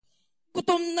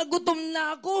Gutom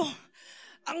na ako.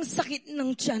 Ang sakit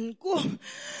ng tiyan ko.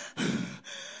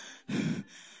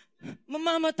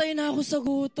 Mamamatay na ako sa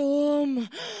gutom.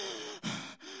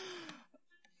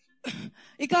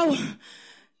 Ikaw,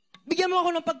 bigyan mo ako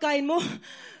ng pagkain mo.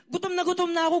 Gutom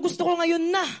na ako. Gusto ko ngayon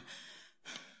na.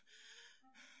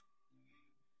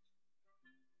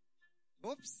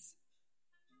 Oops.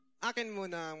 Akin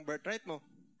muna ang birthright mo.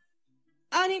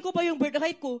 Anin ko pa yung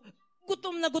birthright ko.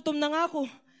 Gutom na nga ako.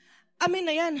 Amin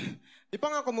na yan.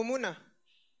 Ipangako mo muna.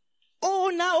 Oo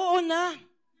na.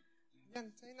 Yan,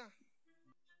 sa'yo na.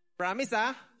 Promise,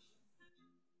 ah?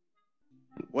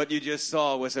 What you just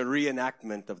saw was a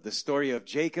reenactment of the story of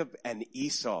Jacob and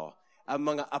Esau. Ang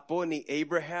mga apo ni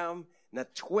Abraham na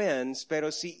twins, pero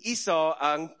si Esau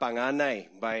ang panganay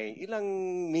by ilang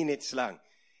minutes lang.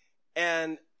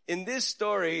 And in this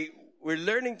story, we're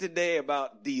learning today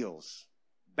about deals.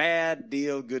 Bad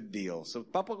deal, good deal. So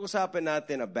papag-usapan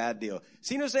natin a bad deal.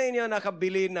 Sino sa inyo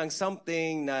nakabili ng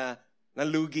something na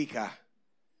nalugi ka?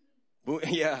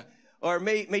 Yeah. Or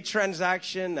may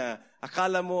transaction na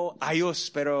akala mo ayos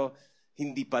pero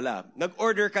hindi pala.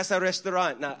 Nag-order ka sa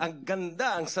restaurant na ang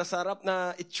ganda, ang sasarap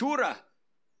na itsura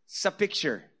sa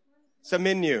picture, sa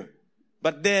menu.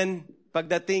 But then,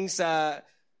 pagdating sa,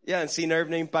 sinerve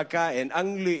na yung pagkain,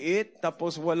 ang liit,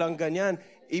 tapos walang ganyan.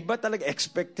 Iba talaga,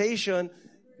 expectation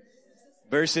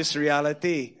versus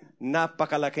reality.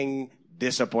 Napakalaking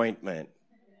disappointment.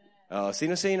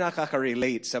 Sino sa inyo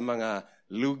nakaka-relate sa mga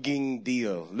luging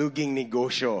deal, luging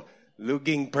negosyo,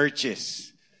 luging purchase?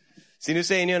 Sino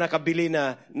sa inyo nakabili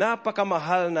na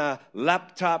napakamahal na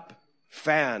laptop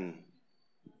fan?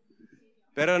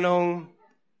 Pero nung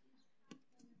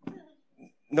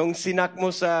sinak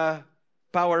mo sa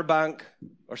power bank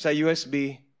or sa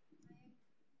USB,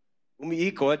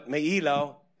 umiikot, may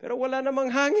ilaw, pero wala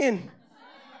namang hangin.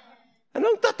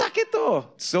 Anong tatak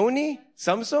ito? Sony?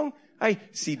 Samsung? Ay,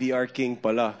 CDR King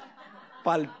pala.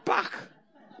 Palpak!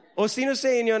 O sino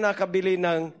sa inyo nakabili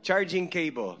ng charging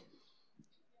cable?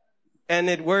 And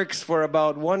it works for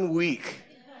about 1 week.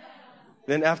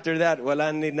 Then after that,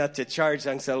 wala na charge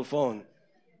ang cellphone.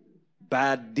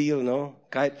 Bad deal, no?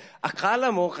 Kahit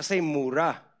akala mo kasi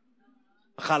mura.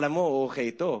 Akala mo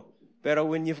okay ito. Pero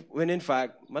when in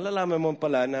fact, malalaman mo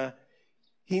pala na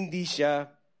hindi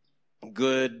siya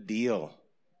good deal.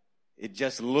 It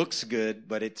just looks good,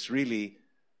 but it's really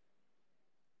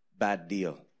bad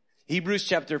deal. Hebrews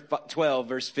chapter 12,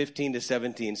 verse 15 to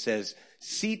 17 says,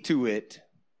 "See to it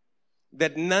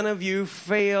that none of you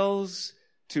fails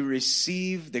to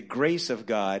receive the grace of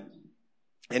God,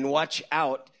 and watch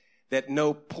out that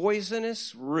no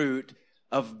poisonous root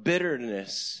of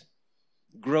bitterness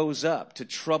grows up to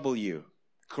trouble you,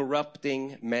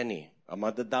 corrupting many."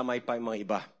 Madadamay pa yung mga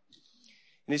iba.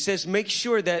 And it says, make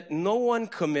sure that no one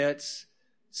commits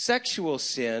sexual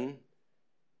sin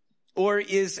or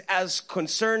is as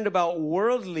concerned about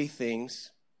worldly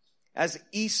things as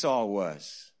Esau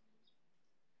was.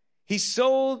 He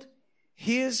sold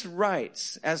his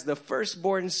rights as the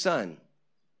firstborn son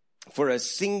for a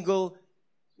single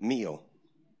meal,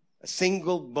 a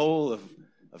single bowl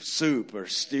of soup or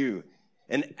stew.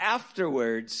 And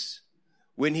afterwards,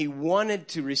 when he wanted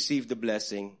to receive the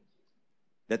blessing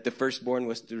that the firstborn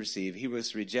was to receive, he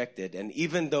was rejected. And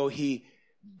even though he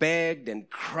begged and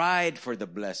cried for the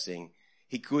blessing,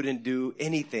 he couldn't do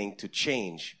anything to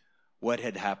change what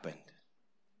had happened.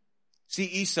 See,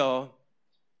 Esau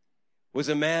was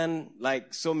a man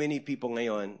like so many people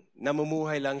ngayon,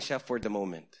 namumuhay lang siya for the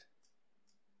moment.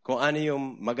 Kung ano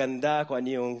yung maganda, kung ano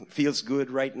yung feels good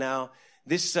right now.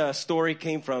 This story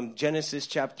came from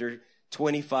Genesis chapter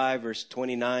 25, verse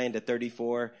 29 to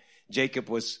 34.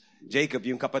 Jacob,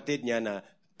 yung kapatid niya na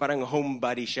parang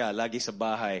homebody siya, lagi sa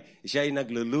bahay. Siya yung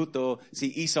nagluluto. Si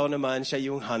Esau naman, siya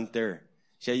yung hunter.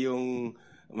 Siya yung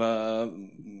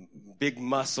big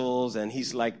muscles, and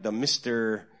he's like the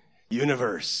Mr.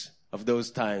 Universe of those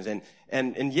times.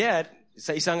 And yet,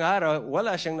 sa isang araw,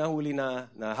 wala siyang nahuli na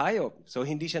hayop. So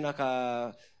hindi siya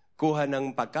nakakuha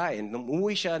ng pagkain. Nung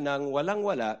umuwi siya ng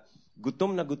walang-wala,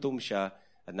 gutom na gutom siya,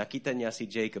 at nakita niya si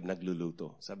Jacob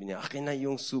nagluluto. Sabi niya, akin na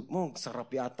yung soup mo.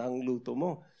 Sarap yata ang luto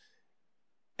mo.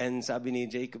 And sabi ni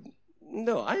Jacob,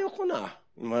 no, ayoko na.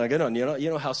 Mga ganon.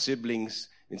 You know how siblings,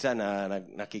 minsan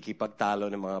nakikipagtalo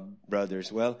ng mga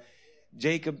brothers. Well,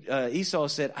 Esau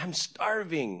said, I'm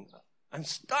starving. I'm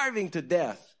starving to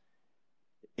death.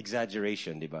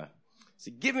 Exaggeration, di ba?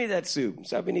 So, give me that soup.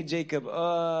 Sabi ni Jacob,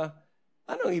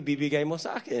 anong ibibigay mo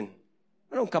sa akin?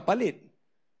 Anong kapalit?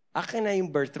 Akin na yung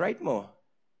birthright mo.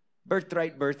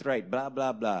 Birthright, blah,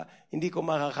 blah, blah. Hindi ko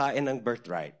makakain ng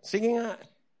birthright. Sige nga,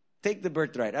 take the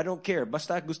birthright. I don't care.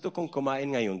 Basta gusto kong kumain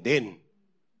ngayon din.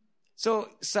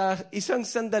 So, sa isang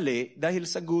sandali, dahil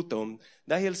sa gutom,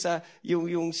 dahil sa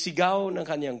yung sigaw ng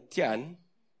kanyang tiyan,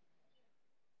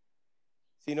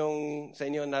 sinong sa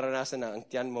inyo naranasan na ang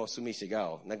tiyan mo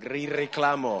sumisigaw?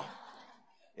 Nagre-reklamo.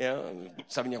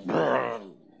 Sabi niya,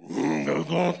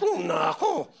 gutom na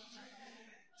ako.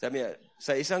 Sabi niya,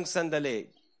 sa isang sandali,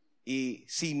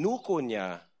 isinuko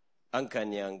niya ang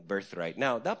kanyang birthright.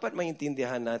 Now, dapat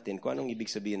maintindihan natin kung anong ibig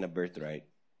sabihin na birthright.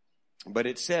 But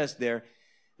it says there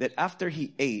that after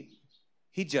he ate,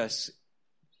 he just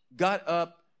got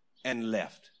up and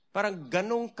left. Parang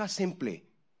ganong kasimple.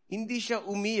 Hindi siya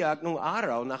umiyak nung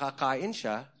araw, nakakain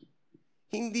siya.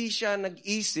 Hindi siya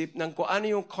nag-isip ng kung ano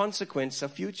yung consequence sa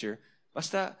future.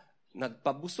 Basta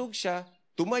nagpabusog siya,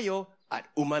 tumayo, at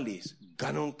umalis.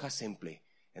 Ganon kasimple.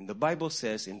 And the Bible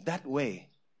says, in that way,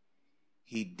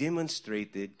 he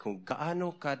demonstrated kung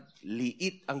gaano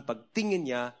kaliit ang pagtingin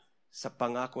niya sa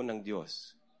pangako ng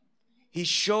Diyos. He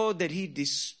showed that he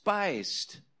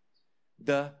despised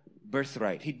the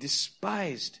birthright. He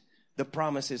despised the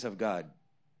promises of God.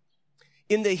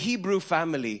 In the Hebrew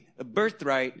family, a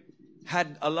birthright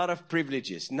had a lot of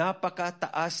privileges.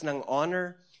 Napakataas ng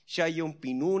honor. Siya yung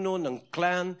pinuno ng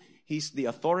clan. He's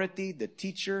the authority, the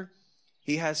teacher.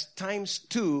 He has ×2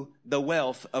 the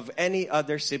wealth of any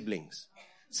other siblings.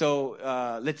 So,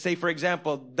 let's say, for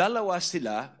example, dalawa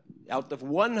sila, out of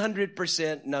 100%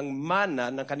 ng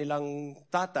mana ng kanilang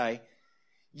tatay,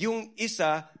 yung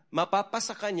isa,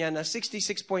 mapapasa kanya na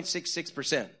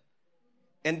 66.66%.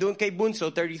 And doon kay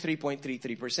Bunso,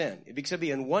 33.33%. Ibig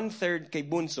sabihin, 1/3 kay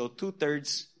Bunso,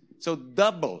 2/3, so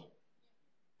double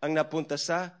ang napunta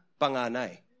sa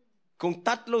panganay. Kung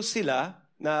tatlo sila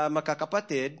na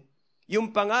makakapatid,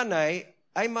 yung panganay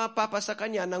ay mapapasa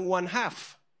kanya ng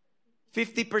 1/2.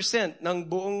 50% ng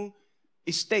buong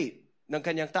estate ng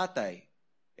kanyang tatay.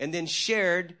 And then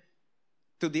shared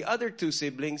to the other two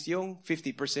siblings yung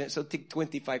 50%, so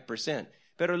 25%.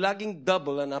 Pero laging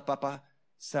double ang napapa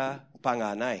sa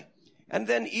panganay. And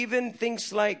then even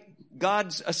things like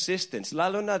God's assistance,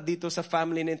 lalo na dito sa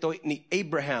family nito ni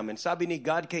Abraham. And sabi ni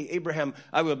God kay Abraham,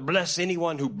 I will bless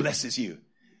anyone who blesses you.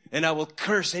 And I will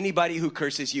curse anybody who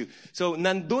curses you. So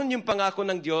nandun yung pangako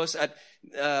ng Diyos at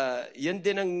yan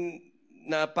din ang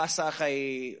napasa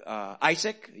kay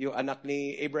Isaac, yung anak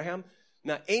ni Abraham,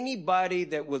 na anybody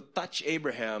that will touch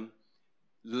Abraham,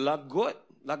 lagot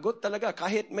talaga.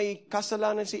 Kahit may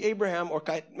kasalanan si Abraham or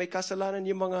kahit may kasalanan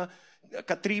yung mga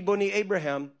katribo ni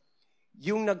Abraham,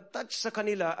 yung nag-touch sa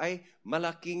kanila ay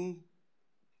malaking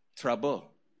trouble.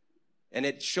 And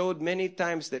it showed many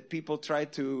times that people tried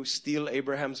to steal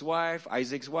Abraham's wife,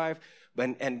 Isaac's wife,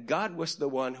 and God was the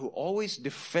one who always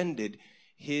defended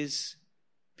his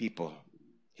people,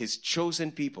 his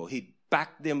chosen people. He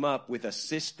backed them up with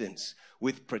assistance,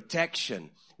 with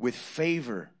protection, with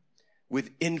favor,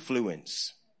 with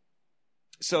influence.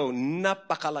 So,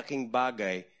 napakalaking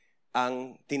bagay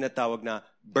ang tinatawag na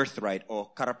birthright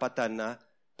o karapatan na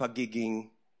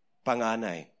pagiging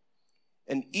panganay.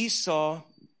 And Esau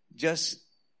just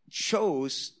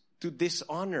chose to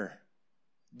dishonor,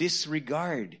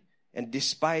 disregard, and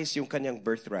despise yung kanyang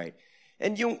birthright.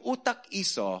 And yung utak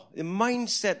Esau, the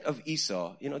mindset of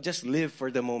Esau, just live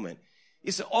for the moment,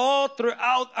 is all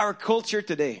throughout our culture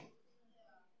today.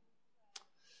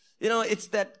 It's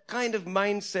that kind of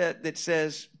mindset that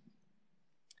says,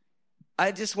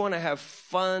 I just want to have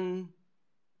fun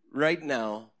right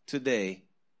now, today,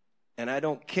 and I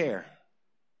don't care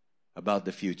about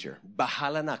the future.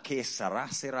 Bahala na, kaya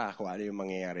sara-sira kung ano yung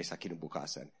mangyayari sa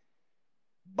kinabukasan.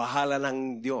 Bahala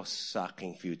ng Diyos sa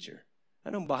aking future.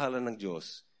 Anong bahala ng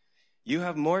Diyos? You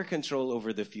have more control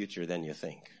over the future than you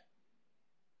think.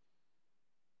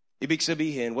 Ibig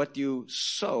sabihin, what you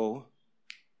sow,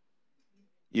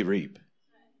 you reap.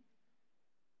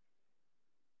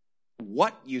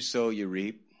 What you sow, you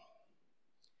reap.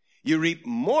 You reap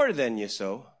more than you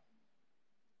sow.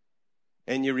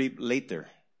 And you reap later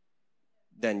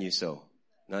than you sow.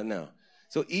 Not now.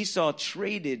 So Esau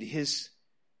traded his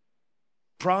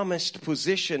promised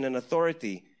position and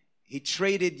authority. He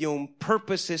traded yung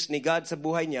purposes ni God sa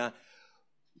buhay niya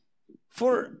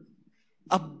for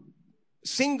a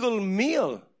single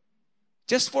meal.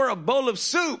 Just for a bowl of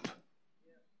soup.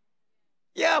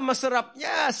 Yeah, masarap.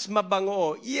 Yes,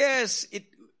 mabango. Yes, it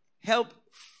helped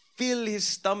fill his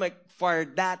stomach for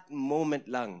that moment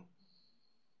lang.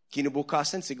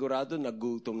 Kinubukasan, sigurado,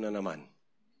 nagutom na naman.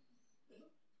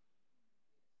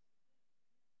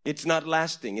 It's not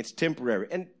lasting. It's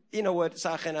temporary. And you know what?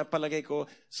 Sa akin, palagay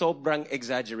ko, sobrang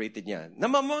exaggerated niya.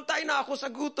 Namamatay na ako sa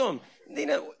gutom.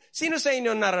 Sino sa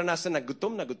inyo naranasan na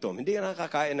gutom? Hindi ka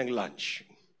nakakain ng lunch.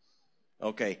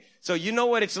 Okay. So you know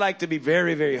what it's like to be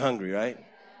very, very hungry, right?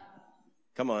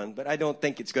 Come on, but I don't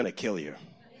think it's gonna kill you.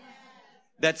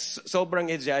 That's sobrang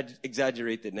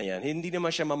exaggerated na yan. Hindi naman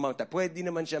siya mamangta. Pwede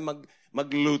naman siya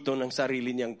magluto ng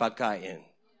sarili niyang pagkain.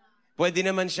 Pwede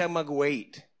naman siya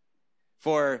mag-wait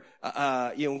for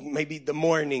maybe the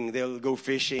morning they'll go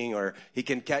fishing or he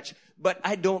can catch. But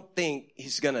I don't think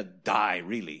he's gonna die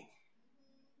really.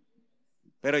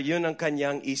 Pero yun ang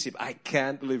kanyang isip. I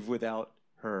can't live without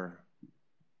her.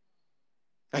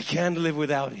 I can't live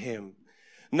without him.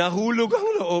 Nahulog ang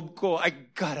loob ko. I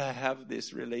gotta have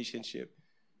this relationship.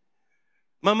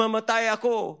 Mamamatay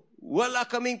ako. Wala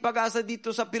kaming pag-asa dito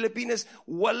sa Pilipinas.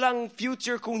 Walang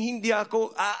future kung hindi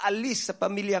ako aalis sa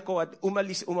pamilya ko at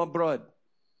umabroad.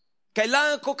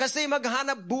 Kailangan ko kasi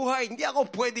maghanap buhay. Hindi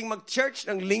ako pwedeng mag-church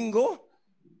ng linggo.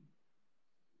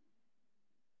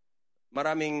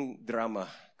 Maraming drama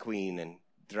queen and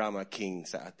drama king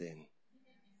sa atin.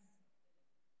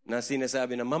 Na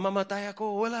sinasabi na, mamamatay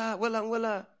ako.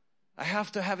 Wala. I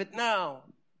have to have it now.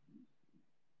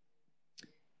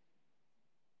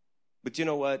 But you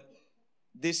know what?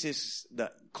 This is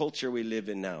the culture we live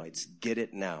in now. It's get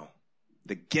it now.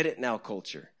 The get it now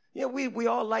culture. Yeah, we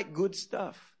all like good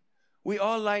stuff. We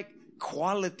all like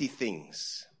quality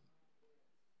things.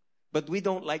 But we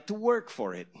don't like to work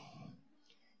for it.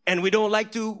 And we don't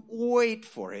like to wait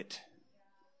for it.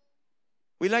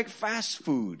 We like fast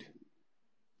food.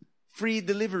 Free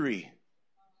delivery.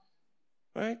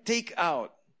 Right? Take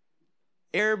out.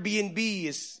 Airbnb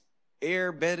is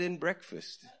air, bed, and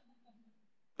breakfast.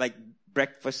 Like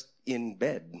breakfast in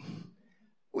bed.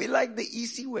 We like the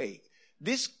easy way.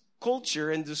 This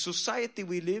culture and the society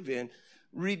we live in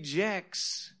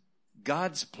rejects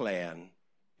God's plan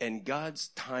and God's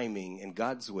timing and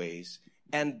God's ways.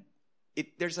 And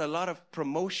there's a lot of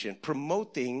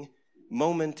promoting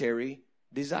momentary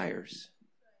desires.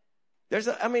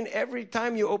 Every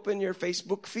time you open your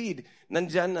Facebook feed,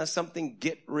 nandyan na something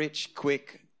get rich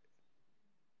quick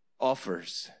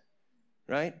offers.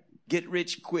 Right? Get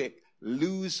rich quick.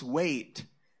 Lose weight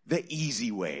the easy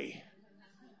way.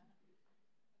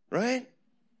 Right?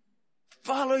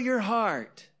 Follow your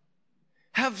heart.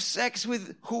 Have sex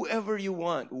with whoever you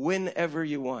want, whenever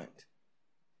you want.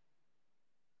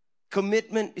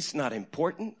 Commitment is not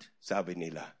important, sabi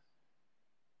nila.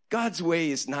 God's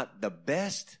way is not the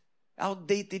best.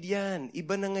 Outdated yan.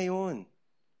 Iba na ngayon.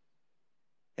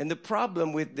 And the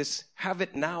problem with this have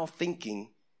it now thinking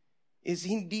is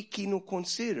hindi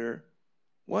kinukonsider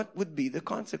what would be the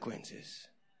consequences.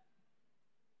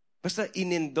 Basta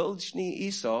inindulge ni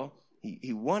Esau,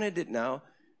 he wanted it now,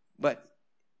 but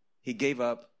he gave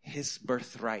up his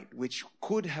birthright, which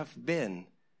could have been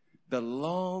the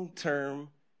long-term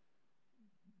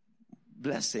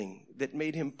blessing that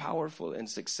made him powerful and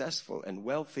successful and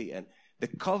wealthy, and the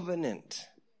covenant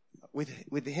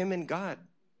with him and God.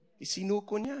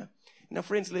 Isinuko niya. Now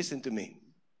friends, listen to me.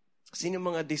 Sino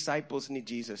mga disciples ni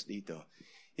Jesus dito?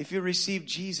 If you receive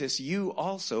Jesus, you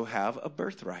also have a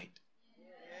birthright.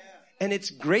 And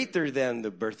it's greater than the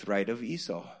birthright of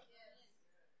Esau.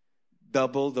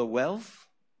 Double the wealth.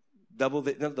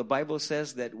 The Bible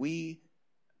says that we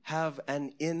have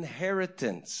an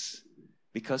inheritance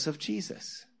because of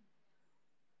Jesus.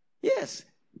 Yes.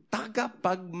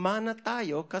 Tagapagmana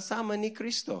tayo kasama ni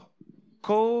Kristo.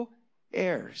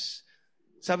 Co-heirs.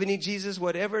 Sabi ni Jesus,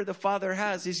 whatever the Father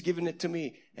has, He's given it to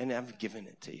me, and I've given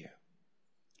it to you.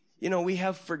 You know, we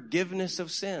have forgiveness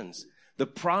of sins, the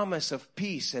promise of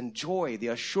peace and joy, the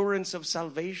assurance of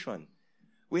salvation.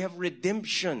 We have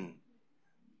redemption.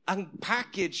 Ang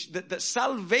package, the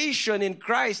salvation in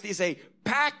Christ is a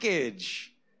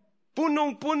package.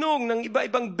 Punong-punong ng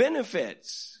iba-ibang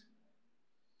benefits.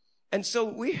 And so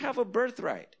we have a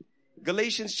birthright.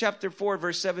 Galatians chapter 4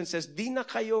 verse 7 says, hindi na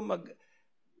kayo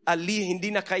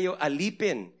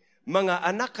alipin. Mga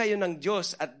anak kayo ng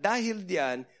Diyos at dahil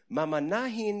diyan,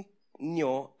 mamanahin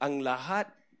nyo ang lahat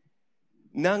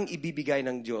ng ibibigay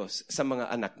ng Diyos sa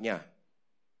mga anak niya.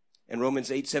 In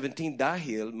Romans 8:17,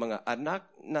 dahil mga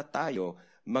anak na tayo,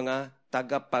 mga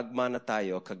tagapagmana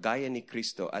tayo, kagaya ni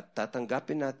Kristo, at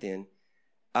tatanggapin natin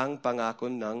ang pangako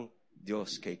ng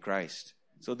Diyos kay Christ.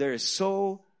 So there is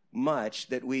so much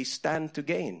that we stand to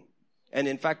gain. And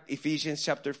in fact, Ephesians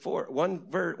chapter 1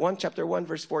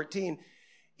 verse 14,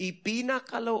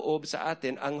 ipinakaloob sa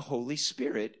atin ang Holy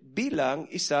Spirit bilang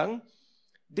isang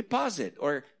deposit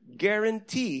or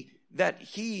guarantee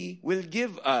that He will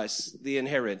give us the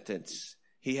inheritance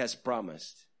He has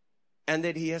promised and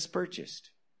that He has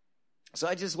purchased. So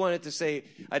I just wanted to say,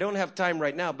 I don't have time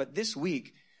right now, but this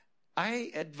week,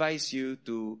 I advise you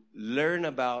to learn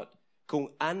about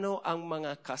kung ano ang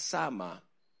mga kasama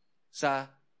sa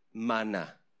mana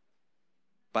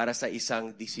para sa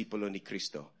isang disipulo ni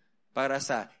Kristo. para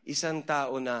sa isang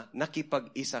tao na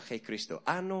nakipag-isa kay Kristo?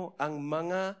 Ano ang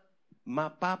mga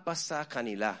mapapasa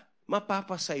kanila?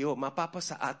 Mapapasayo,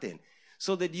 mapapasa atin.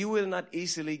 So that you will not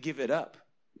easily give it up.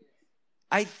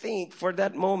 I think for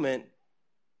that moment,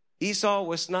 Esau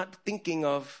was not thinking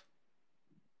of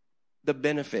the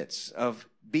benefits of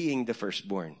being the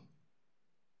firstborn.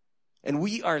 And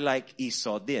we are like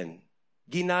Esau din.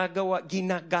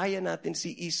 Ginagaya natin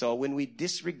si Esau when we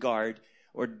disregard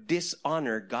or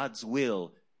dishonor God's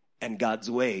will and God's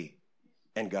way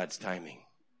and God's timing.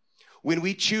 When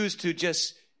we choose to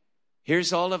just,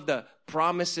 here's all of the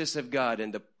promises of God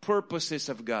and the purposes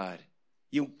of God.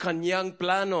 Yung kanyang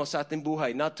plano sa ating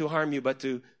buhay, not to harm you, but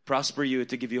to prosper you,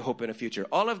 to give you hope and a future.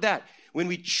 All of that, when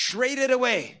we trade it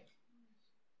away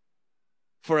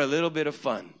for a little bit of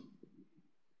fun,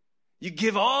 you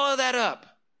give all that up.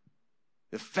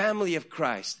 The family of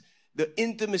Christ, the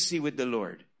intimacy with the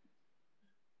Lord,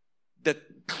 the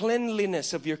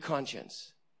cleanliness of your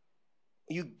conscience.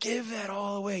 You give that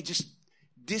all away. Just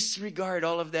disregard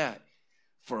all of that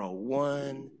for a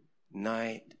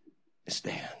one-night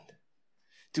stand.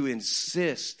 To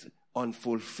insist on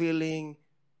fulfilling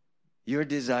your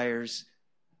desires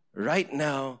right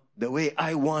now the way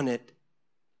I want it,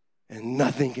 and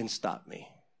nothing can stop me.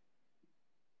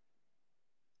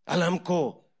 Alam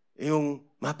ko yung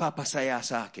mapapasaya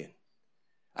sa akin.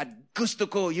 At gusto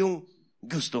ko yung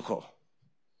gusto ko.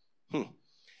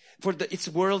 It's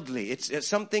worldly. It's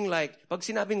something like, pag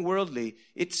sinabing worldly,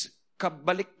 it's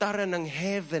kabaliktaran ng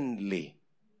heavenly.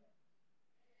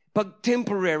 Pag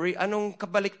temporary, anong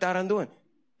kabaliktaran doon?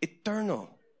 Eternal,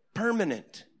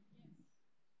 permanent.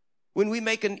 When we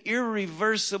make an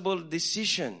irreversible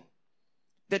decision,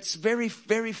 that's very,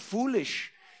 very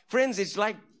foolish. Friends, it's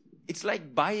like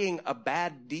buying a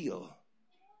bad deal.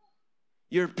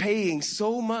 You're paying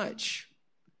so much.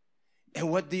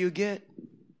 And what do you get?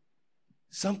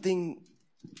 Something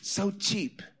so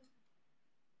cheap.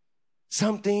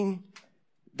 Something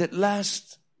that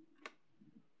lasts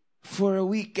for a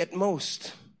week at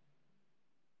most.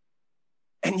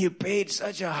 And you paid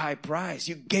such a high price.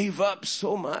 You gave up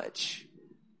so much.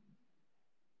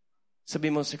 Sabi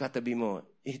mo sa katabi mo,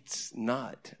 it's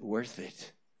not worth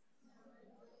it.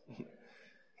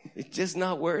 It's just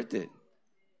not worth it.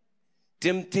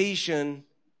 Temptation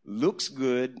looks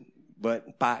good,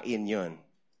 but pain yun.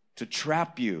 To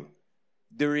trap you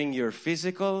during your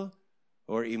physical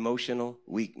or emotional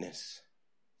weakness.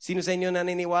 Sino sa inyo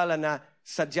naniniwala na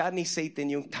sadya ni Satan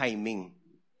yung timing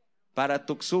para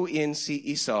tuksuin si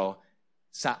Esau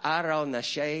sa araw na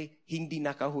siya'y hindi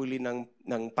nakahuli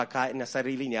ng pagkain na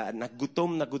sarili niya at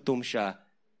nagutom siya?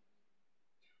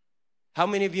 How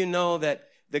many of you know that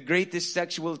the greatest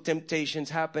sexual temptations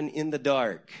happen in the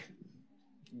dark?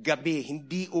 Gabi,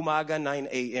 hindi umaga 9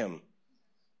 a.m.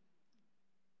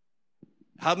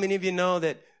 How many of you know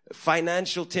that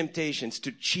financial temptations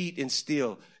to cheat and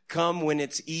steal come when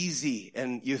it's easy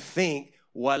and you think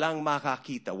walang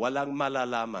makakita, walang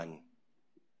malalaman?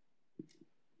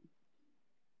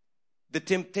 The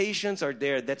temptations are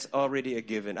there. That's already a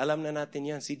given. Alam na natin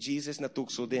yan. Si Jesus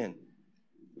natukso din.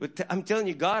 But I'm telling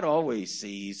you, God always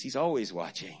sees. He's always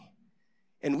watching.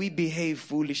 And we behave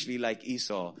foolishly like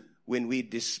Esau when we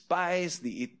despise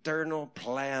the eternal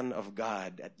plan of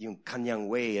God at yung kanyang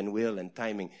way and will and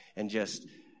timing and just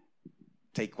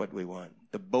take what we want.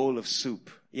 The bowl of soup.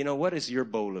 You know, what is your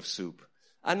bowl of soup?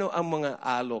 Ano ang mga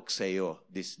alok sa'yo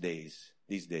these days?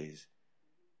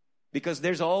 Because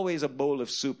there's always a bowl of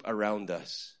soup around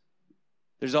us.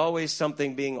 There's always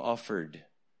something being offered.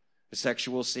 A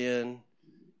sexual sin,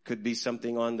 could be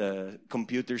something on the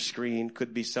computer screen,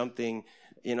 could be something,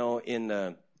 in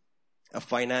a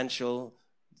financial,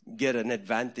 get an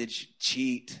advantage,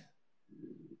 cheat,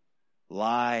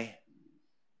 lie,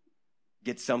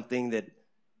 get something that,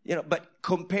 but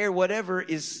compare whatever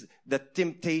is the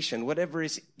temptation, whatever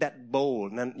is that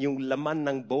bowl, yung laman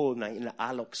ng bowl na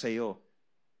inaalok sa'yo,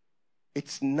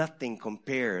 it's nothing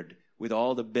compared with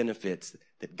all the benefits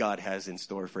that God has in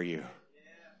store for you.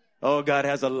 Oh, God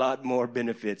has a lot more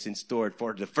benefits in store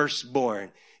for the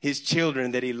firstborn, His children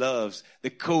that He loves,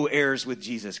 the co-heirs with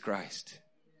Jesus Christ.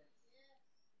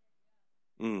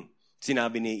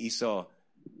 Sinabi ni Esau,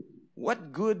 what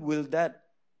good will that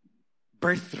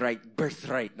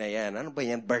birthright na yan? Ano ba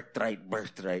yan? Birthright.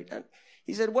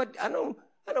 He said, anong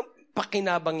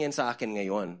pakinabang yan sa akin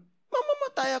ngayon?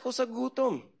 Mamamatay ako sa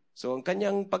gutom. So, ang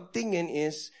kanyang pagtingin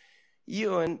is,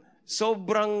 yun,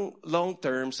 sobrang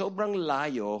long-term, sobrang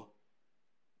layo,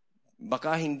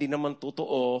 baka hindi naman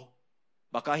totoo,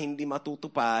 baka hindi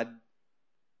matutupad.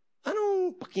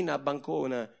 Anong pakinabang ko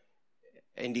na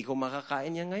hindi ko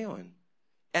makakain yan ngayon?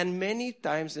 And many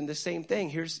times in the same thing,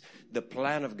 here's the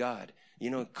plan of God.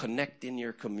 Connect in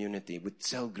your community with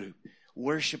cell group.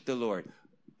 Worship the Lord.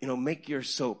 Make your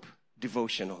soap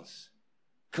devotionals.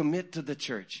 Commit to the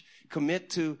church. Commit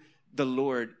to the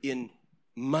Lord in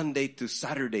Monday to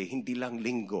Saturday, hindi lang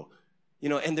linggo.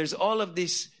 And there's all of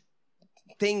these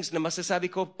things na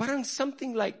masasabi ko, parang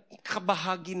something like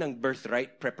kabahagi ng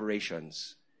birthright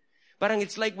preparations. Parang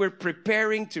it's like we're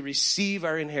preparing to receive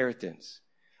our inheritance.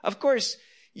 Of course,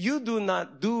 you do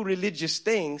not do religious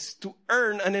things to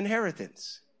earn an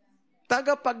inheritance.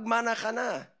 Tagapagmana ka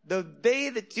na. The day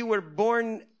that you were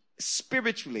born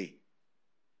spiritually,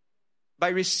 by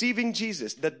receiving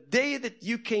Jesus, the day that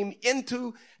you came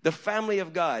into the family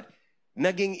of God,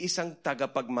 naging isang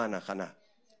tagapagmana ka na.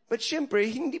 But syempre,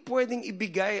 hindi pwedeng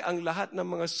ibigay ang lahat ng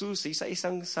mga susi sa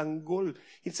isang sanggol,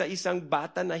 sa isang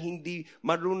bata na hindi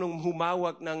marunong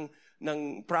humawak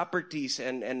ng properties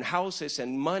and houses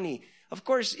and money. Of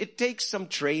course, it takes some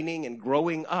training and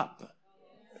growing up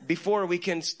before we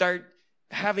can start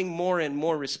having more and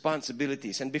more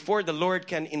responsibilities, and before the Lord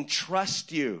can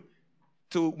entrust you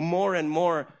to more and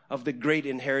more of the great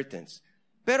inheritance.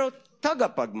 Pero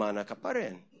tagapagmana ka pa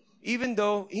rin. Even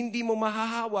though hindi mo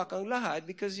mahahawak ang lahat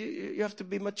because you have to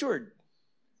be matured.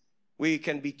 We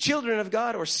can be children of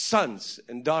God or sons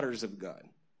and daughters of God.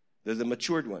 They're the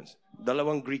matured ones.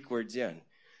 Dalawang Greek words yan.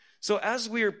 So as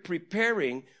we're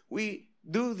preparing, we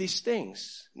do these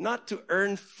things not to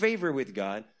earn favor with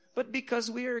God, but because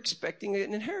we are expecting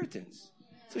an inheritance.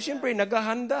 So syempre,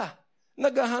 naghahanda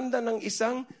ng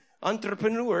isang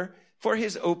entrepreneur for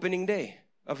his opening day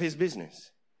of his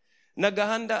business.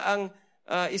 Naghahanda ang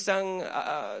isang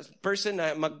person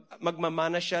na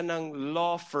magmamana siya ng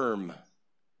law firm.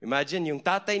 Imagine, yung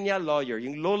tatay niya lawyer,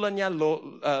 yung lola niya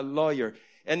lawyer,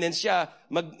 and then siya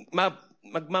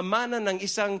magmamana ng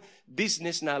isang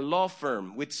business na law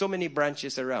firm with so many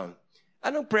branches around.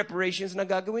 Anong preparations na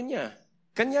gagawin niya?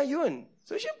 Kanya yun.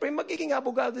 So syempre, magiging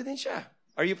abogado din siya.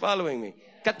 Are you following me?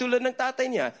 Katulad ng tatay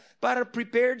niya, para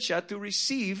prepared siya to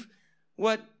receive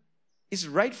what is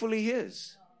rightfully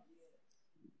his.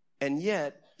 And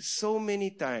yet, so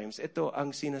many times, ito ang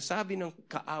sinasabi ng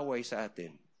kaaway sa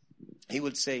atin. He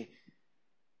would say,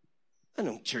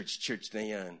 anong church na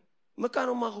yan?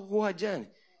 Magkano makukuha dyan?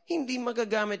 Hindi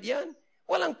magagamit yan.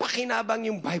 Walang pakinabang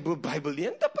yung Bible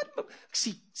yan. Dapat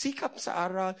sikap sa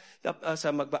aral,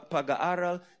 sa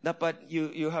pag-aaral. Dapat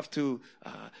you have to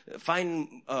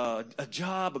find a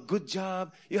job, a good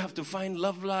job. You have to find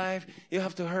love life. You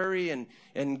have to hurry and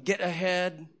get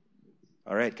ahead.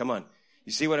 All right, come on.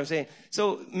 You see what I'm saying?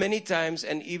 So many times,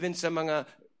 and even sa mga,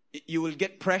 you will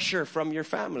get pressure from your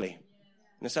family.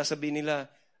 Nasasabi nila,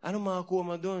 ano makakuha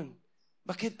mo doon?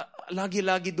 Bakit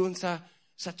lagi-lagi doon sa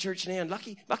church na yan?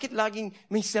 Bakit laging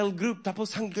may cell group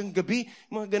tapos hanggang gabi?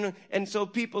 Mga ganun. And so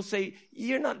people say,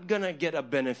 you're not gonna get a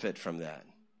benefit from that.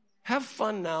 Have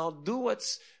fun now. Do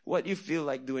what you feel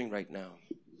like doing right now.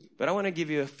 But I want to give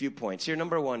you a few points. Here,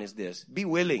 number one is this. Be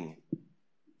willing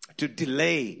to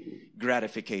delay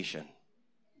gratification.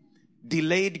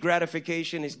 Delayed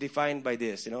gratification is defined by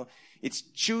this, It's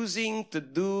choosing to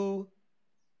do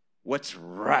what's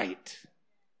right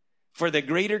for the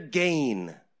greater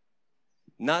gain,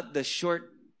 not the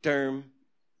short-term,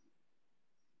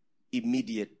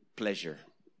 immediate pleasure.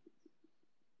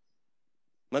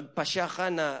 Magpasya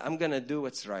ka na, I'm gonna do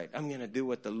what's right. I'm gonna do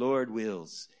what the Lord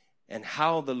wills and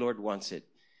how the Lord wants it.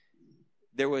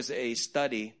 There was a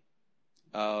study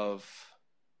of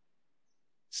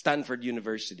Stanford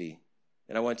University.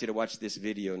 And I want you to watch this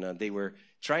video na they were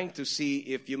trying to see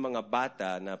if yung mga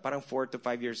bata na parang 4 to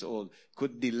 5 years old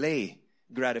could delay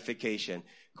gratification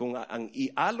kung ang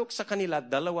ialok sa kanila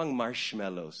 2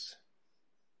 marshmallows.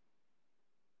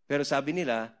 Pero sabi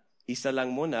nila, isa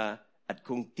lang muna at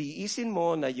kung tiisin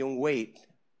mo na yung weight,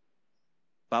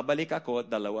 babalik ako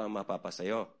at 2 ang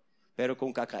mapapasayo. Pero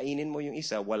kung kakainin mo yung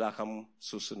isa, wala kang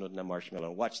susunod na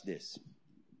marshmallow. Watch this.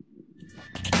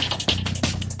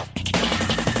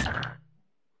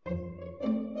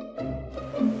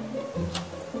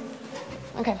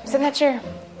 Okay, sit in that chair.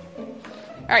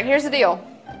 All right, here's the deal.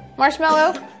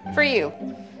 Marshmallow for you.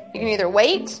 You can either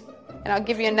wait, and I'll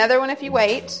give you another one if you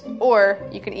wait, or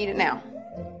you can eat it now.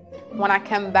 When I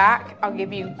come back, I'll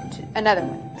give you another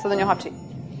one, so then you'll have 2.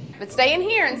 But stay in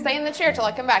here and stay in the chair till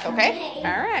I come back, okay?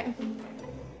 All right.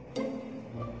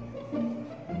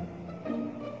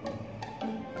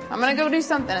 I'm going to go do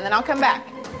something, and then I'll come back.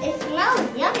 It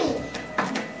smells yummy.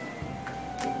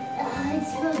 It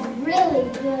smells really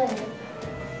good.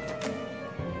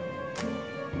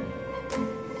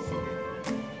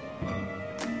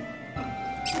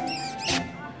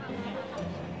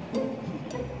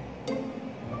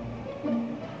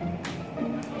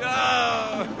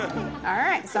 All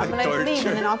right, so I'm going to Torture. leave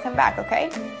and then I'll come back, okay?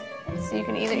 So you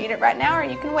can either eat it right now or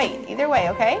you can wait. Either way,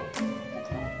 okay?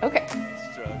 Okay.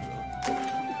 Struggle.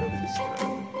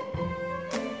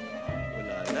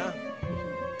 Wala na.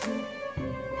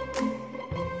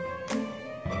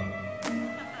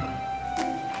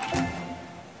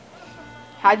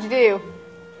 How'd you do?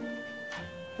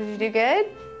 Did you do good?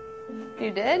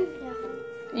 You did?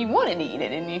 Yeah. You wanted to eat it,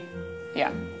 didn't you?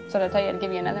 Yeah. So did I tell you to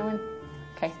give you another one?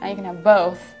 Okay, now you can have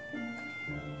both.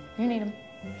 You need them.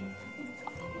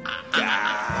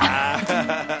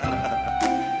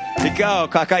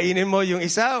 Ikaw, kakainin mo yung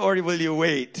isa or will you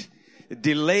wait?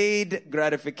 Delayed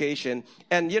gratification.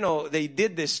 And they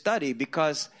did this study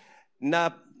because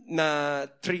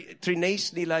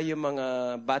trinace nila yung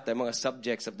mga bata, mga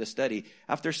subjects of the study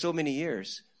after so many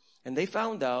years. And they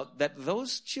found out that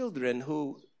those children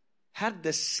who had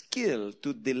the skill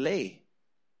to delay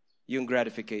yung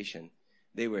gratification,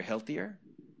 they were healthier,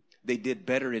 they did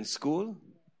better in school,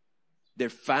 their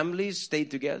families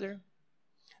stayed together,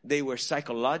 they were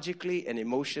psychologically and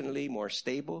emotionally more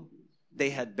stable, they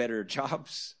had better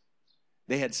jobs,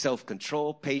 they had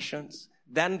self-control, patience,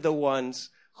 than the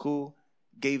ones who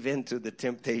gave in to the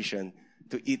temptation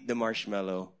to eat the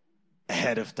marshmallow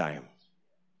ahead of time.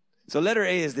 So letter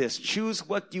A is this: choose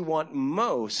what you want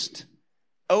most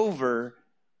over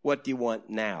what you want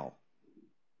now.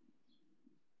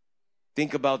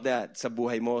 Think about that sa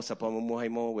buhay mo, sa pamumuhay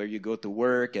mo, where you go to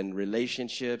work and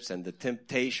relationships and the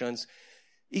temptations.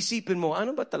 Isipin mo,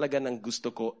 ano ba talaga ng gusto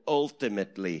ko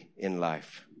ultimately in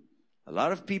life? A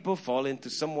lot of people fall into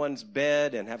someone's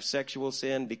bed and have sexual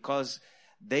sin because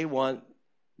they want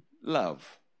love.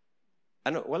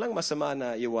 Walang masama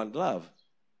na you want love.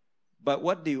 But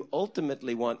what do you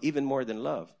ultimately want even more than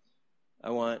love?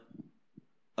 I want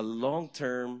a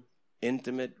long-term,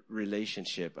 intimate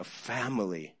relationship, a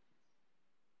family.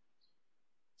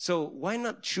 So why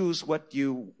not choose what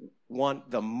you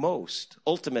want the most,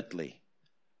 ultimately,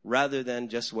 rather than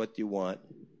just what you want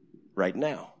right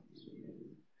now?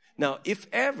 Now, if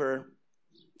ever,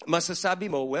 masasabi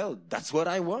mo, well, that's what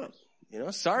I want.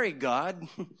 Sorry, God.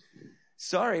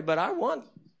 Sorry, but I want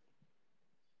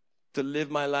to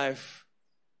live my life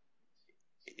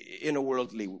in a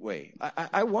worldly way.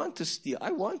 I want to steal. I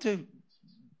want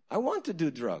to do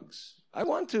drugs. I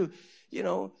want to,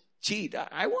 cheat.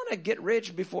 I want to get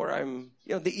rich before I'm,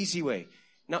 the easy way.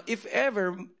 Now, if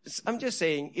ever, I'm just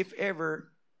saying, if ever,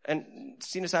 and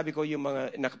sinasabi ko yung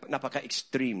mga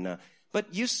napaka-extreme na,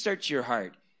 but you search your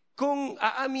heart. Kung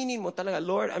aaminin mo talaga,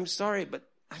 Lord, I'm sorry, but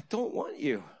I don't want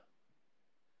you.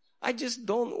 I just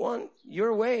don't want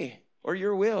your way or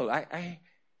your will. I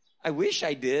wish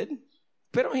I did.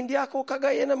 Pero hindi ako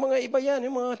kagaya ng mga iba yan.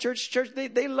 Yung mga church,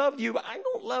 they love you, but I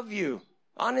don't love you.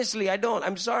 Honestly, I don't.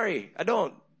 I'm sorry. I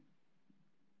don't.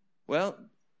 Well,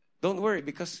 don't worry,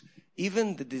 because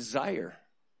even the desire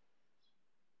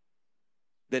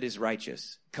that is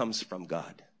righteous comes from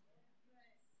God.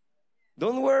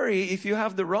 Don't worry if you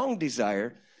have the wrong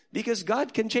desire, because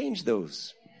God can change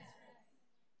those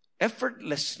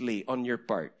effortlessly on your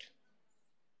part.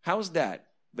 How's that?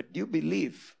 But you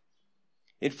believe.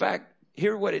 In fact,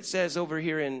 hear what it says over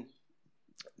here in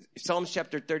Psalms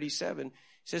chapter 37. It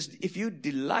says, if you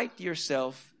delight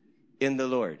yourself in the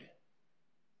Lord,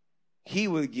 He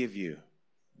will give you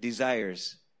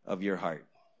desires of your heart.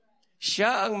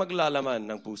 Siya ang maglalaman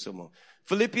ng puso mo.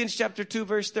 Philippians chapter 2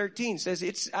 verse 13 says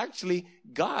it's actually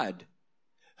God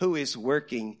who is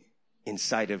working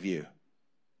inside of you,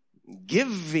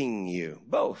 giving you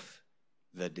both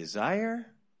the desire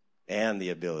and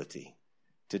the ability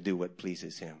to do what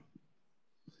pleases Him.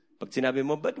 Pag sinabi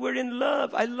mo, but we're in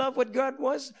love. I love what God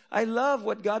wants. I love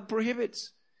what God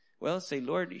prohibits. Well, say,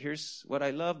 Lord, here's what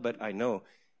I love, but I know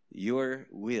your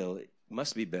will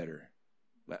must be better.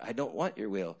 But I don't want your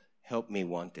will. Help me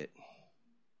want it.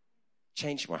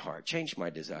 Change my heart. Change my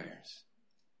desires.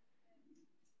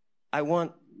 I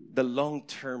want the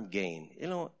long-term gain.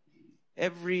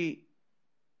 Every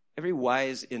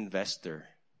wise investor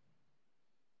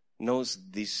knows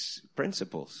these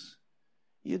principles.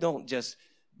 You don't just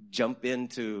jump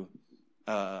into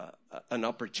an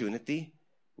opportunity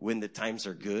when the times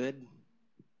are good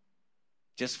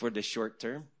just for the short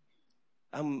term.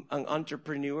 Ang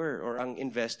entrepreneur or ang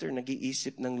investor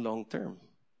nag-iisip ng long term.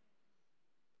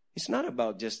 It's not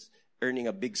about just earning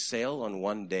a big sale on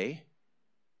one day.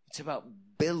 It's about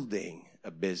building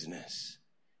a business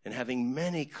and having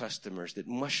many customers that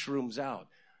mushrooms out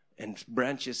and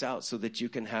branches out so that you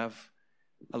can have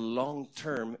a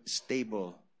long-term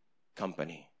stable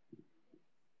company.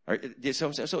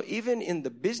 So even in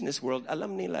the business world,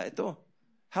 alam nila ito.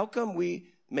 How come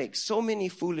we make so many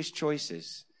foolish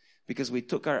choices? because we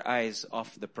took our eyes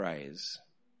off the prize.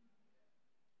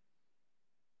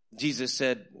 Jesus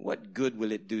said, what good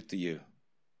will it do to you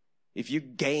if you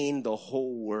gain the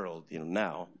whole world,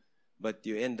 now, but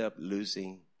you end up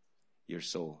losing your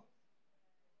soul?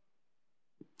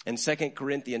 In 2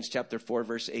 Corinthians chapter 4,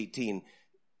 verse 18,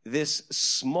 this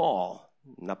small,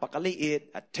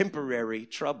 napakaliit, a temporary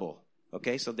trouble.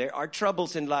 Okay, so there are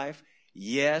troubles in life.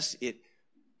 Yes, it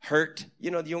hurt.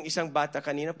 Yung isang bata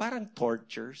kanina, parang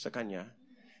torture sa kanya.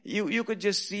 You could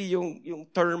just see yung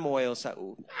turmoil sa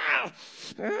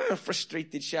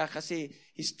frustrated siya kasi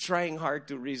he's trying hard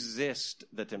to resist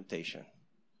the temptation.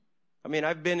 I mean,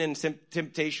 I've been in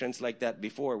temptations like that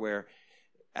before where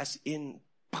as in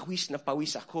pawis na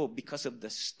pawis ako because of the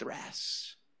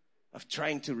stress of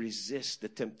trying to resist the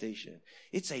temptation.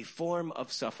 It's a form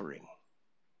of suffering.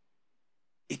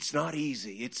 It's not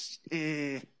easy.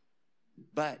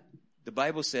 But the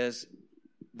Bible says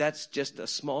that's just a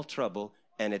small trouble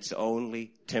and it's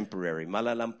only temporary.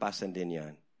 Malalampasan din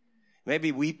yan.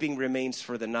 Maybe weeping remains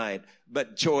for the night,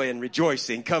 but joy and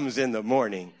rejoicing comes in the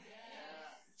morning.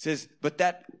 It says, but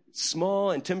that small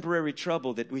and temporary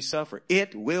trouble that we suffer,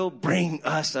 it will bring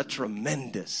us a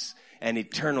tremendous and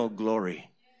eternal glory.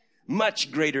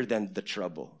 Much greater than the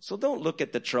trouble. So don't look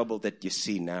at the trouble that you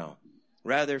see now.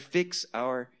 Rather, fix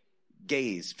our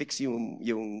gaze. Fix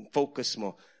yung focus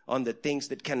mo on the things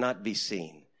that cannot be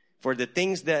seen. For the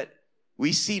things that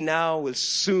we see now will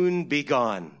soon be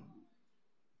gone.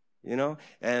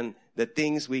 And the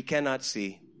things we cannot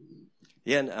see,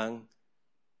 yan ang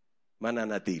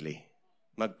mananatili,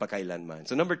 magpakailanman.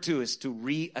 So number 2 is to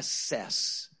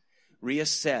reassess.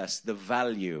 Reassess the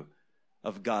value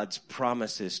of God's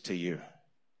promises to you.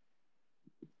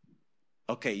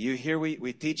 Okay, you hear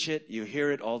we teach it, you hear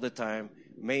it all the time.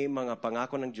 May mga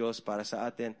pangako ng Diyos para sa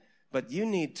atin, but you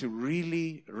need to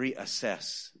really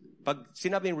reassess. Pag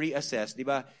sinabing reassess, di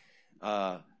ba,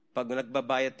 pag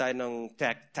nagbabayad tayo ng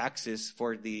taxes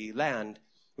for the land,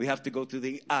 we have to go to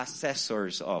the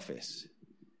assessor's office.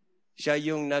 Siya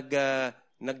yung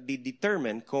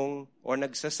nagdi-determine or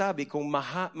nagsasabi kung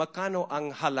magkano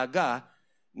ang halaga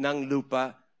ng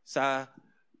lupa sa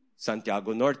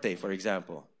Santiago Norte, for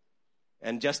example.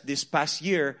 And just this past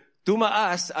year,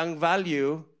 tumaas ang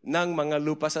value ng mga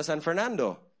lupa sa San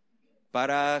Fernando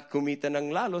para kumita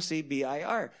ng lalo si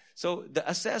BIR. So the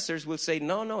assessors will say,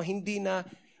 no, hindi na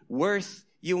worth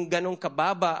yung ganong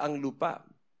kababa ang lupa.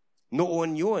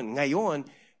 Noon yun. Ngayon,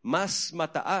 mas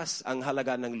mataas ang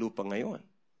halaga ng lupa ngayon.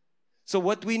 So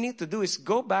what we need to do is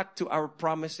go back to our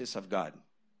promises of God.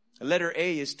 Letter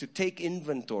A is to take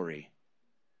inventory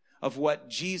of what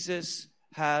Jesus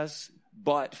has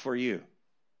bought for you.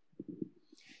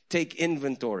 Take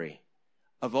inventory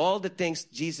of all the things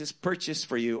Jesus purchased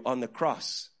for you on the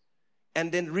cross.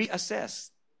 And then reassess.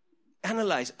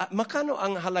 Analyze. Makano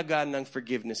ang halaga ng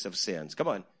forgiveness of sins? Come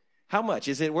on. How much?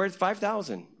 Is it worth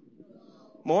 5,000?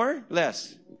 More?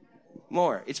 Less?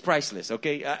 More. It's priceless,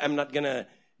 okay? I'm not going to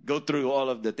go through all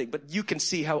of the things. But you can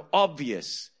see how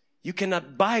obvious. You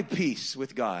cannot buy peace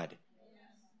with God.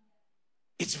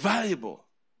 It's valuable.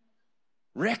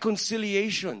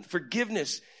 Reconciliation,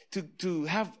 forgiveness, to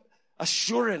have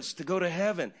assurance to go to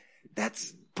heaven.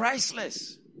 That's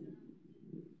priceless.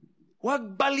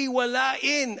 Huwag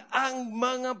baliwalain ang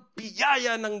mga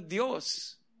biyaya ng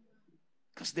Diyos.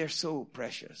 Because they're so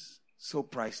precious, so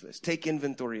priceless. Take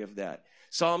inventory of that.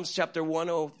 Psalms chapter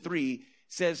 103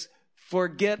 says,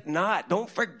 forget not, don't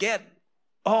forget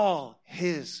all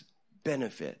His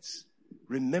benefits.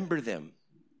 Remember them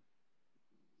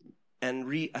and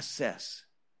reassess.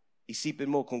 Isipin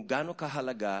mo kung gaano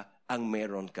kahalaga ang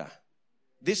meron ka.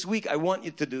 This week, I want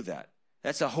you to do that.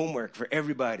 That's a homework for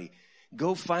everybody.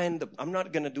 Go find I'm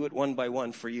not going to do it one by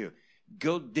one for you.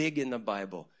 Go dig in the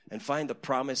Bible and find the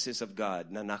promises of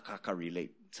God na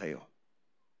nakaka-relate sa'yo.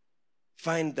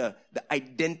 Find the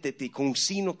identity kung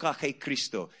sino ka kay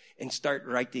Kristo and start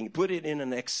writing. Put it in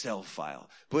an Excel file.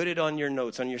 Put it on your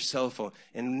notes, on your cell phone,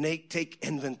 and take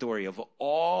inventory of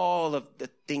all of the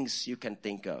things you can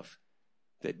think of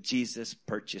that Jesus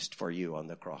purchased for you on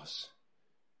the cross.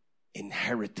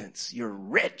 Inheritance. You're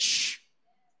rich.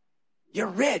 You're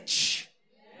rich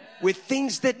with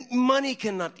things that money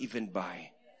cannot even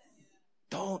buy.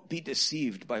 Don't be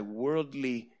deceived by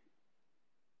worldly,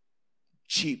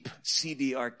 cheap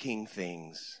CDR King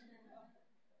things.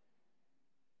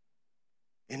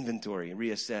 Inventory,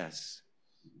 reassess.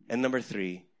 And number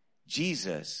 3,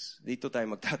 Jesus, dito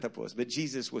tayo magtatapos, but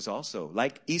Jesus was also,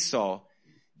 like Esau,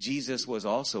 Jesus was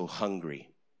also hungry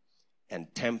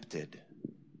and tempted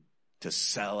to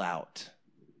sell out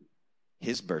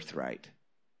his birthright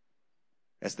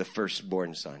as the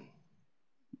firstborn son.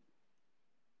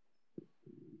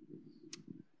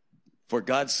 For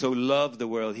God so loved the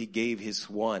world, He gave His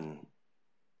one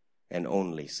and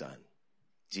only Son.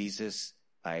 Jesus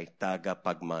ay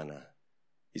tagapagmana.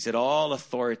 He said, all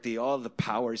authority, all the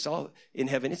power, it's all in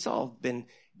heaven. It's all been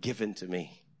given to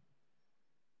me.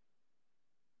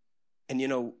 And you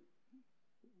know,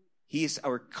 He is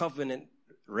our covenant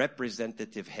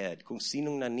representative head. Kung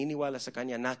sinong naniniwala sa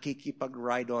Kanya,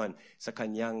 nakikipag-ride on sa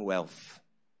Kanyang wealth.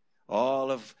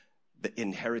 All of the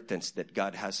inheritance that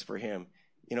God has for Him.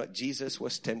 You know, Jesus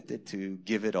was tempted to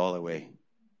give it all away.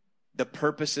 The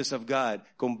purposes of God,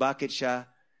 kung bakit Siya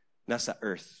nasa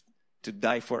earth, to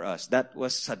die for us. That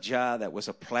was sadya, that was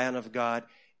a plan of God,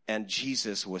 and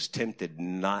Jesus was tempted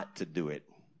not to do it.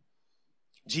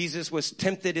 Jesus was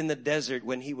tempted in the desert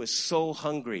when He was so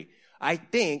hungry. I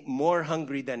think more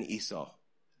hungry than Esau.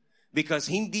 Because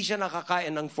hindi siya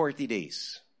nakakain ng 40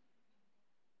 days.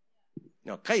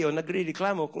 Now, kayo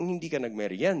nagrereklamo kung hindi ka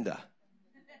nagmerienda.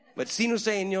 But sino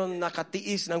sa inyo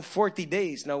nakatiis ng 40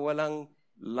 days na walang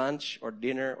lunch or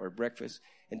dinner or breakfast?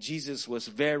 And Jesus was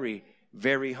very,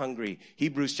 very hungry.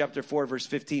 Hebrews chapter 4 verse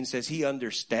 15 says He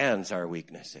understands our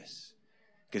weaknesses.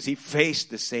 Because He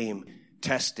faced the same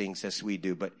testings as we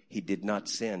do, but He did not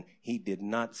sin. He did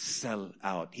not sell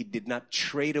out. He did not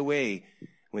trade away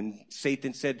when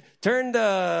Satan said, turn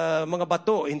the mga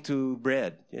bato into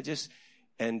bread.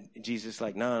 And Jesus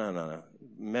like, no.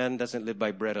 Man doesn't live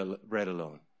by bread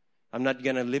alone. I'm not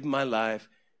going to live my life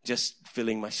just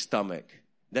filling my stomach.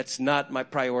 That's not my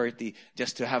priority,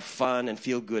 just to have fun and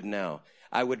feel good now.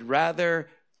 I would rather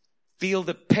feel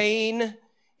the pain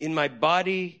in my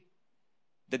body,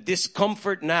 the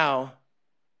discomfort now,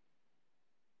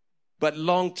 but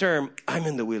long term, I'm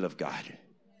in the will of God.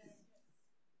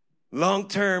 Long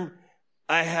term,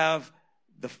 I have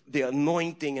the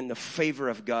anointing and the favor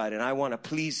of God, and I want to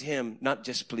please Him, not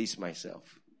just please myself.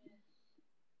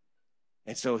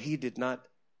 And so He did not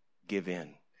give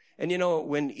in. And you know,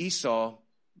 when Esau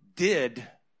did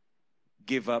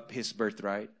give up his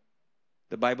birthright,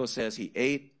 the Bible says he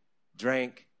ate,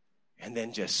 drank, and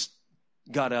then just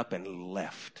got up and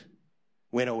left,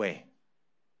 went away.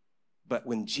 But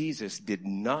when Jesus did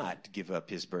not give up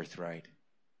His birthright,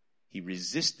 He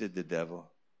resisted the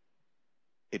devil.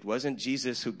 It wasn't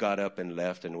Jesus who got up and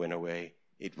left and went away.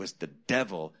 It was the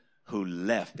devil who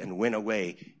left and went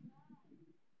away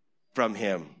from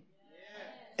him.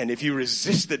 And if you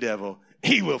resist the devil,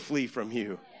 he will flee from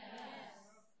you.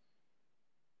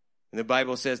 And the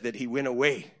Bible says that he went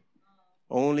away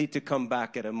only to come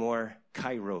back at a more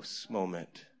kairos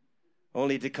moment.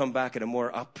 Only to come back at a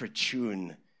more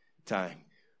opportune time,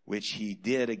 which he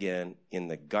did again in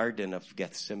the Garden of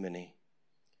Gethsemane,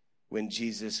 when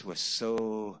Jesus was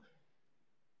so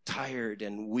tired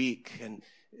and weak, and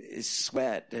his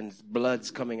sweat and his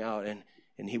blood's coming out, and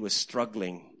he was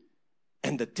struggling.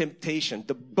 And the temptation,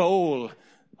 the bowl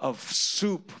of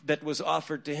soup that was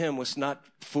offered to him was not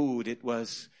food. It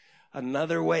was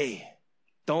another way.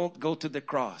 Don't go to the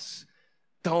cross.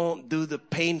 Don't do the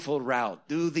painful route.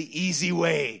 Do the easy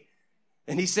way.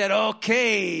 And he said,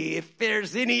 okay, if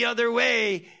there's any other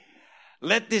way,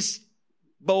 let this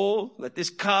bowl, let this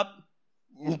cup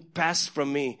pass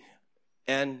from me.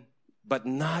 But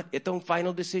not, itong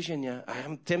final decision niya. I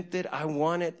am tempted. I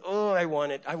want it. Oh, I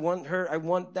want it. I want her. I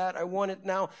want that. I want it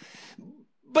now.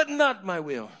 But not my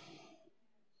will.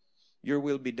 Your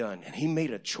will be done. And he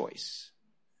made a choice.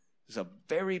 It was a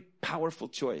very powerful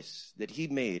choice that he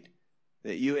made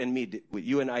that you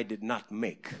and I did not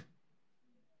make.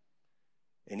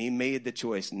 And he made the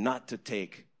choice not to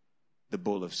take the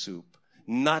bowl of soup,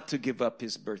 not to give up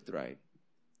his birthright,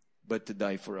 but to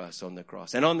die for us on the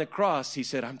cross. And on the cross, he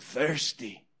said, I'm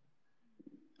thirsty.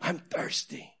 I'm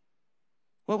thirsty.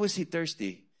 What was he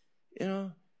thirsty? You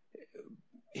know,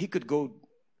 he could go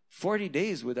 40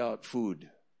 days without food.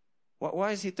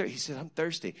 Why is he thirsty? He said, I'm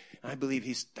thirsty. I believe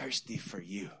he's thirsty for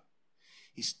you.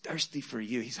 He's thirsty for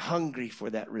you. He's hungry for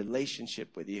that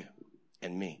relationship with you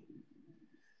and me.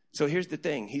 So here's the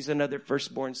thing. He's another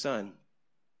firstborn son.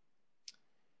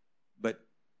 But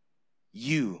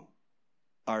you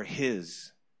are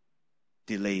his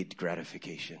delayed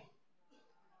gratification.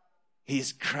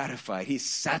 He's gratified. He's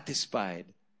satisfied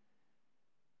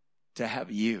to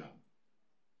have you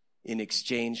in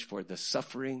exchange for the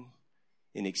suffering,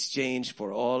 in exchange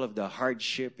for all of the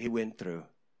hardship he went through.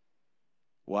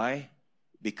 Why?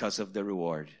 Because of the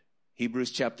reward.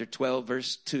 Hebrews chapter 12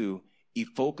 verse 2,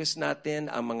 i-focus natin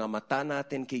ang mga mata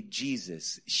natin kay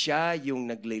Jesus. Siya yung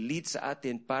nagle-lead sa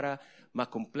atin para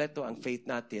makumpleto ang faith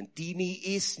natin.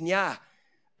 Tiniis niya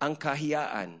ang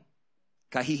kahihiyaan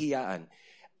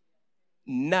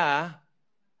na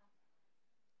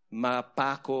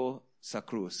mapako sa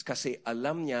krus kasi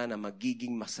alam niya na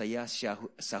magiging masaya siya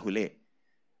sa huli.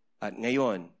 At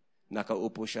ngayon,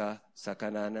 nakaupo siya sa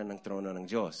kananan ng trono ng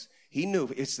Diyos. He knew,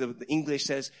 the English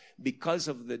says, because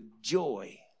of the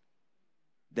joy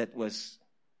that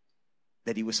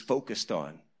he was focused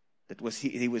on,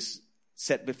 he was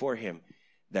set before him.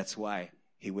 That's why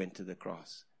he went to the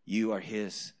cross. You are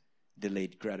his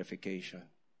delayed gratification.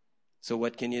 So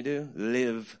what can you do?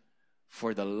 Live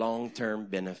for the long-term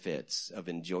benefits of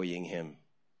enjoying him.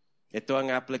 Ito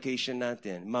ang application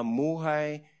natin.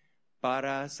 Mamuhay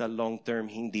para sa long-term,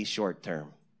 hindi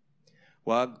short-term.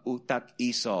 Huwag utak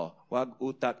Esau. Huwag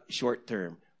utak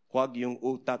short-term. Huwag yung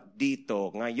utak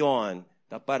dito, ngayon.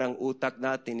 Parang utak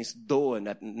natin is doon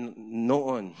at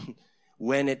noon.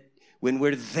 When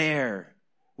we're there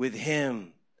with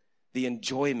him, the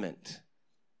enjoyment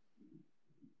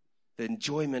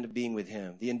of being with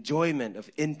him, the enjoyment of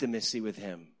intimacy with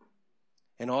him,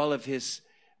 and all of his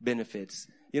benefits.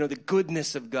 The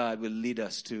goodness of God will lead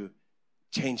us to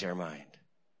change our mind,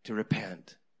 to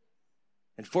repent.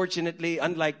 And fortunately,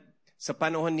 unlike sa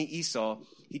panahon ni Esau,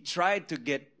 he tried to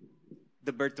get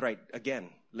the birthright again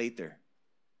later.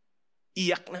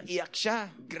 Iyak na iyak siya.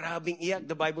 Grabing iyak.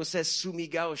 The Bible says,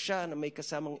 sumigaw siya na may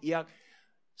kasamang iyak.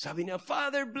 Sabi niya,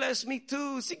 Father, bless me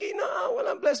too. Sige na,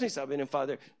 walang bless me. Sabi niya,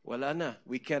 Father, wala na.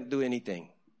 We can't do anything.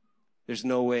 There's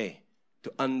no way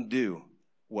to undo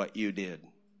what you did.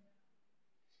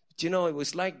 But it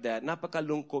was like that.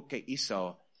 Napakalungkot kay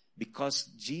Esau because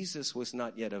Jesus was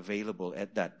not yet available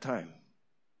at that time.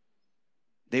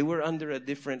 They were under a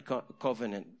different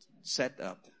covenant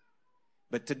setup.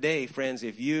 But today, friends,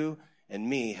 if you and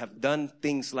me have done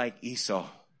things like Esau,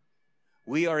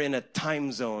 we are in a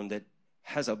time zone that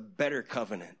has a better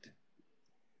covenant.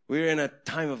 We're in a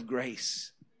time of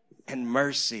grace and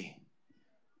mercy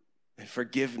and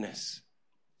forgiveness.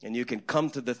 And you can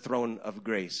come to the throne of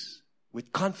grace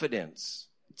with confidence.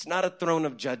 It's not a throne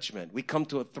of judgment. We come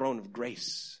to a throne of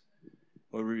grace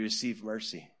where we receive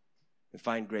mercy and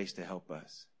find grace to help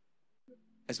us.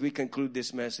 As we conclude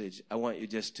this message, I want you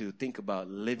just to think about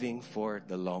living for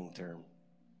the long term,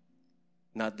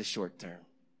 not the short term.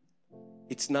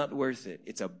 It's not worth it.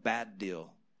 It's a bad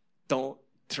deal. Don't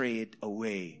trade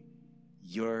away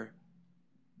your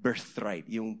birthright.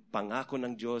 Yung pangako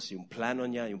ng Diyos, yung plano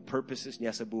niya, yung purposes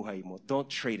niya sa buhay mo. Don't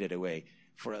trade it away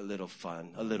for a little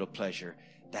fun, a little pleasure.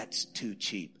 That's too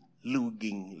cheap.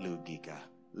 Luging-lugi ka.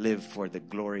 Live for the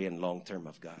glory and long term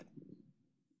of God.